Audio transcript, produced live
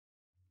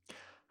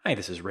Hi,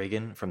 this is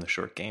Reagan from The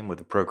Short Game with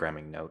a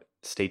programming note.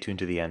 Stay tuned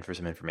to the end for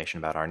some information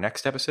about our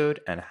next episode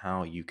and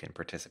how you can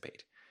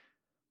participate.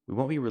 We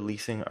won't be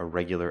releasing a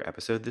regular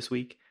episode this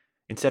week.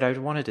 Instead, I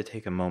wanted to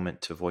take a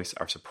moment to voice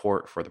our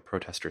support for the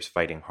protesters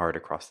fighting hard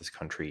across this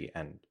country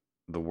and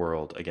the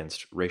world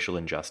against racial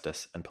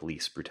injustice and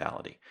police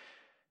brutality.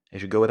 It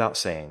should go without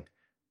saying,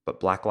 but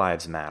Black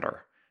Lives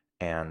Matter,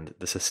 and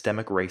the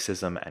systemic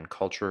racism and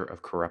culture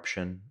of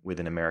corruption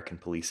within American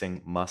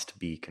policing must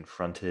be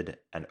confronted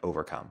and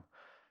overcome.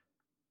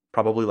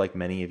 Probably like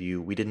many of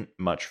you, we didn't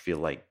much feel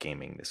like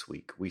gaming this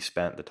week. We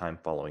spent the time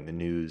following the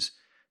news,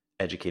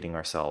 educating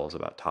ourselves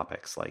about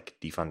topics like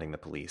defunding the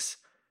police,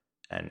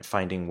 and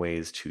finding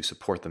ways to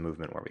support the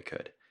movement where we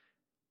could.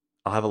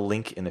 I'll have a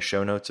link in the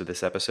show notes of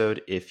this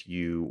episode if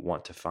you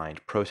want to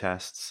find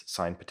protests,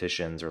 sign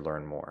petitions, or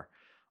learn more.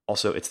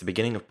 Also, it's the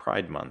beginning of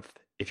Pride Month.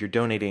 If you're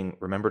donating,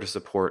 remember to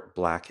support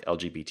Black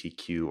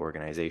LGBTQ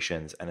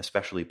organizations and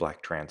especially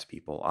Black trans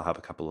people. I'll have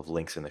a couple of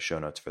links in the show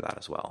notes for that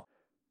as well.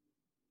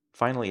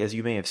 Finally, as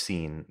you may have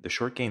seen, the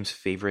Short Game's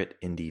favorite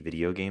indie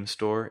video game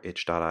store,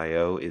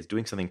 itch.io, is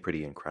doing something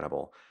pretty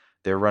incredible.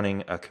 They're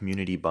running a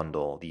community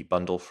bundle, the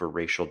Bundle for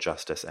Racial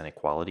Justice and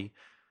Equality,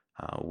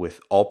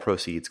 with all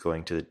proceeds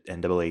going to the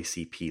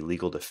NAACP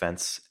Legal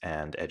Defense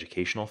and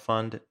Educational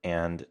Fund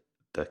and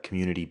the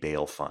Community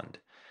Bail Fund.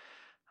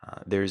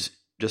 There's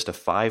just a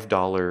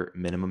 $5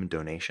 minimum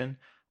donation,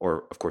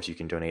 or of course you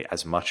can donate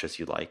as much as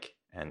you like,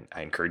 and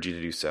I encourage you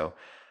to do so.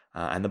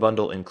 And the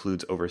bundle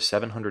includes over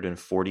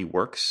 740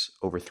 works,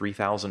 over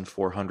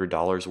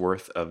 $3,400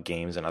 worth of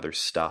games and other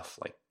stuff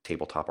like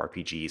tabletop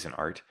RPGs and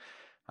art.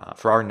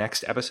 For our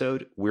next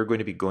episode, we're going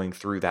to be going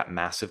through that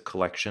massive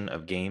collection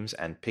of games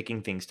and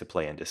picking things to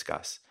play and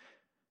discuss.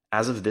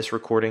 As of this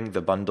recording,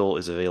 the bundle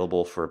is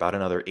available for about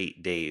another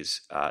 8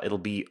 days. It'll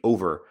be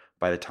over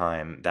by the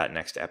time that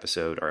next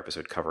episode or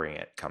episode covering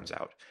it comes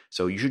out.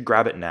 So you should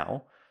grab it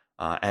now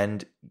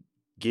and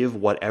give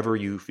whatever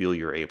you feel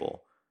you're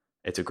able.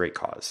 It's a great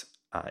cause.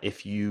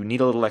 If you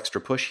need a little extra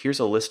push, here's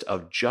a list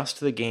of just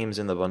the games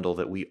in the bundle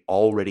that we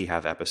already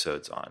have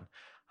episodes on.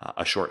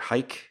 A Short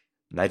Hike,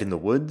 Night in the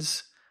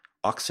Woods,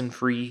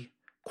 Oxenfree,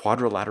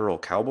 Quadrilateral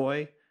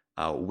Cowboy,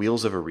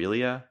 Wheels of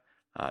Aurelia,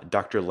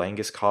 Dr.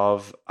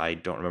 Langeskov, I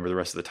don't remember the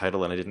rest of the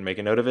title and I didn't make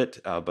a note of it,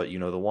 but you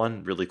know the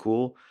one, really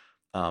cool,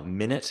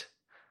 Minute,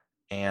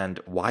 and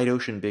Wide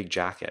Ocean Big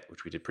Jacket,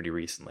 which we did pretty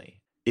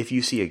recently. If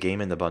you see a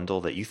game in the bundle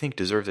that you think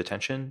deserves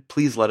attention,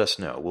 please let us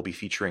know. We'll be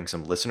featuring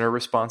some listener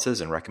responses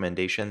and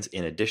recommendations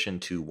in addition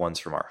to ones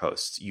from our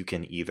hosts. You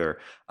can either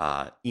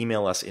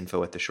email us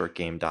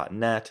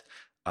info@theshortgame.net,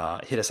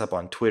 hit us up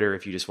on Twitter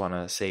if you just want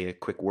to say a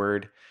quick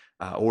word,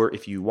 or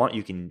if you want,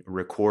 you can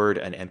record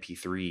an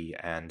MP3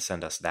 and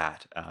send us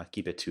that.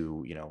 Keep it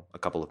to, a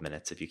couple of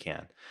minutes if you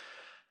can.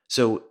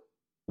 So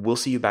we'll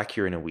see you back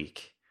here in a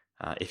week.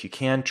 If you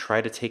can, try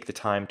to take the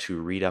time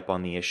to read up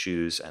on the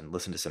issues and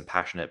listen to some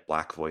passionate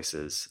Black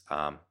voices.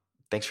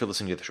 Thanks for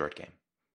listening to The Short Game.